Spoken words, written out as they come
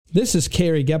This is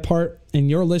Carrie Gephardt, and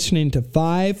you're listening to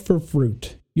 5 for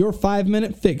Fruit, your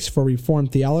 5-minute fix for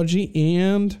Reformed theology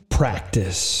and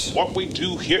practice. What we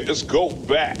do here is go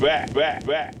back. Welcome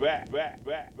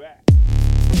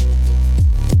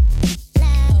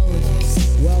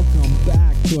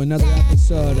back to another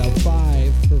episode of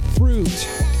 5 for Fruit,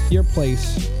 your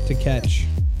place to catch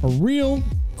a real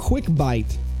quick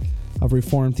bite of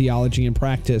Reformed theology and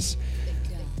practice.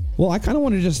 Well, I kind of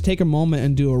want to just take a moment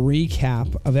and do a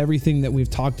recap of everything that we've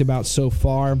talked about so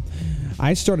far.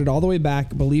 I started all the way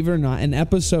back, believe it or not, in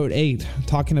episode 8,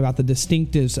 talking about the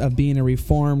distinctives of being a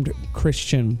Reformed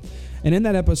Christian. And in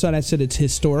that episode, I said it's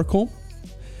historical,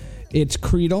 it's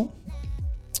creedal,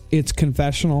 it's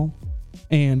confessional,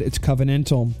 and it's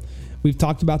covenantal. We've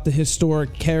talked about the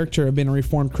historic character of being a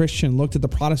Reformed Christian, looked at the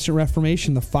Protestant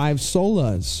Reformation, the 5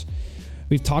 solas.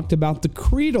 We've talked about the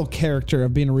creedal character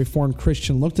of being a Reformed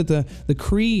Christian, looked at the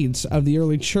creeds of the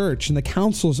early church and the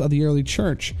councils of the early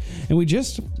church. And we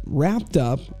just wrapped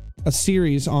up a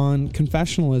series on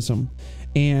confessionalism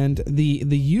and the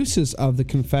uses of the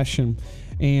confession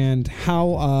and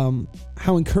how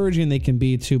encouraging they can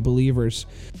be to believers.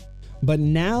 But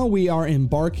now we are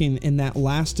embarking in that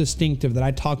last distinctive that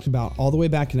I talked about all the way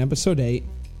back in episode 8,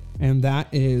 and that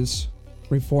is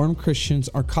Reformed Christians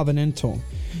are covenantal.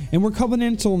 And we're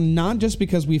covenantal not just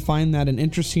because we find that an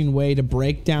interesting way to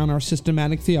break down our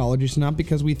systematic theology. It's not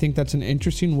because we think that's an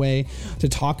interesting way to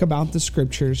talk about the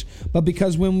scriptures, but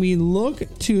because when we look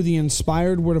to the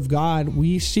inspired word of God,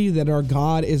 we see that our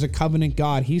God is a covenant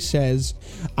God. He says,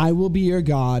 I will be your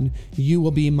God, you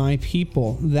will be my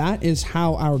people. That is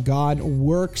how our God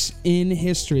works in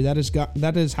history. That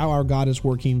is how our God is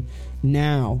working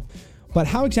now. But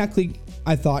how exactly,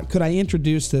 I thought, could I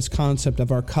introduce this concept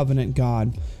of our covenant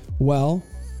God? Well,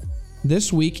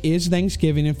 this week is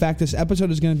Thanksgiving. In fact, this episode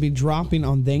is going to be dropping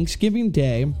on Thanksgiving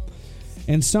Day.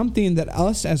 And something that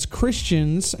us as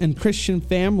Christians and Christian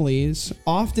families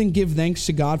often give thanks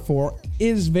to God for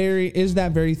is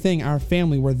that very thing, our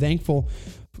family. We're thankful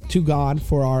to God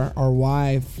for our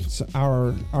wives,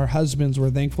 our husbands. We're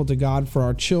thankful to God for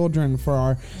our children,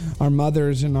 for our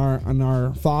mothers and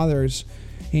our fathers.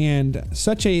 And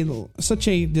such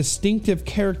a distinctive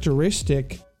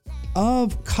characteristic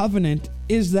of covenant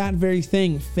is that very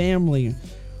thing, family.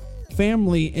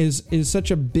 Family is such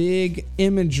a big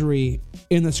imagery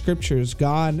in the scriptures.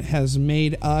 God has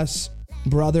made us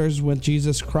brothers with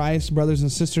Jesus Christ, brothers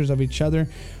and sisters of each other.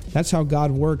 That's how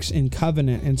God works in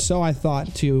covenant. And so I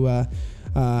thought to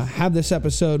have this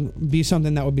episode be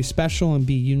something that would be special and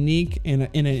be unique and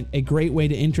in a great way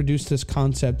to introduce this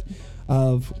concept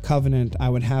of covenant. I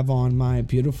would have on my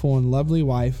beautiful and lovely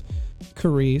wife,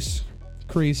 Carice.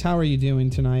 Carice, how are you doing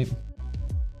tonight?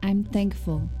 I'm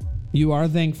thankful. You are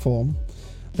thankful.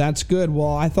 That's good.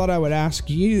 Well, I thought I would ask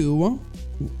you,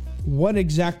 what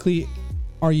exactly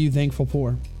are you thankful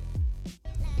for?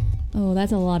 Oh,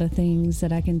 that's a lot of things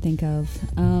that I can think of.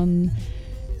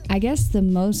 I guess the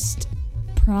most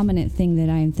prominent thing that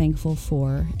I am thankful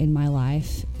for in my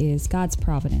life is God's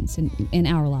providence. In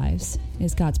our lives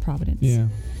is God's providence. Yeah.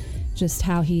 Just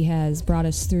how he has brought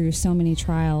us through so many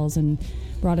trials and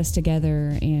brought us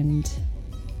together and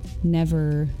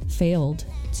never failed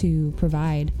to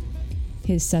provide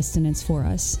his sustenance for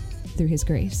us through his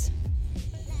grace.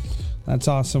 That's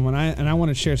awesome. And I want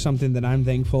to share something that I'm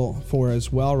thankful for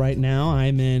as well. Right now,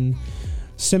 I'm in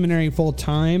seminary full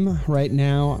time. Right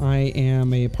now, I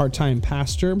am a part-time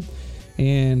pastor,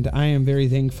 and I am very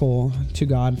thankful to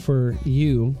God for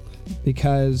you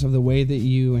because of the way that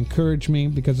you encourage me,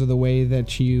 because of the way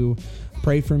that you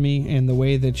pray for me, and the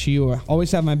way that you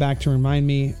always have my back to remind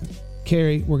me,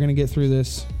 Carrie, we're going to get through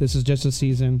this. This is just a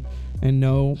season, and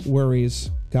no worries.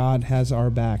 God has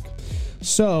our back.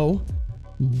 So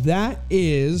that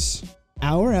is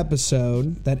our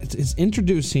episode that is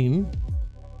introducing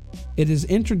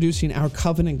our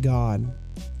covenant God,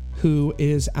 who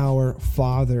is our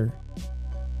Father.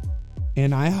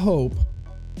 And I hope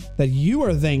that you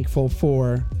are thankful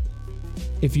for,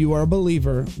 if you are a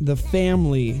believer, the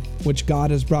family which God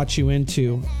has brought you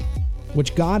into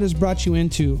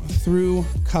through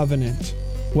covenant.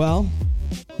 Well,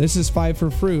 this is 5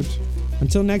 for Fruit.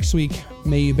 Until next week,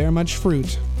 may you bear much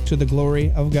fruit to the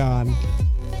glory of God.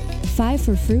 5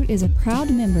 for Fruit is a proud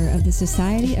member of the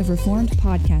Society of Reformed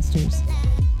Podcasters.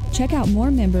 Check out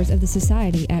more members of the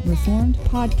Society at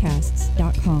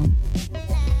reformedpodcasts.com.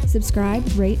 Subscribe,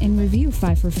 rate, and review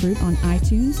 5 for Fruit on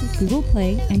iTunes, Google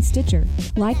Play, and Stitcher.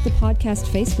 Like the podcast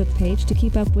Facebook page to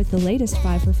keep up with the latest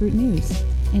 5 for Fruit news.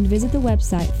 And visit the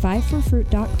website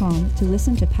 5forfruit.com to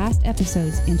listen to past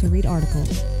episodes and to read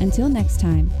articles. Until next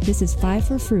time, this is 5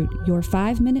 for Fruit, your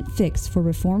 5-minute fix for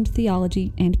Reformed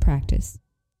theology and practice.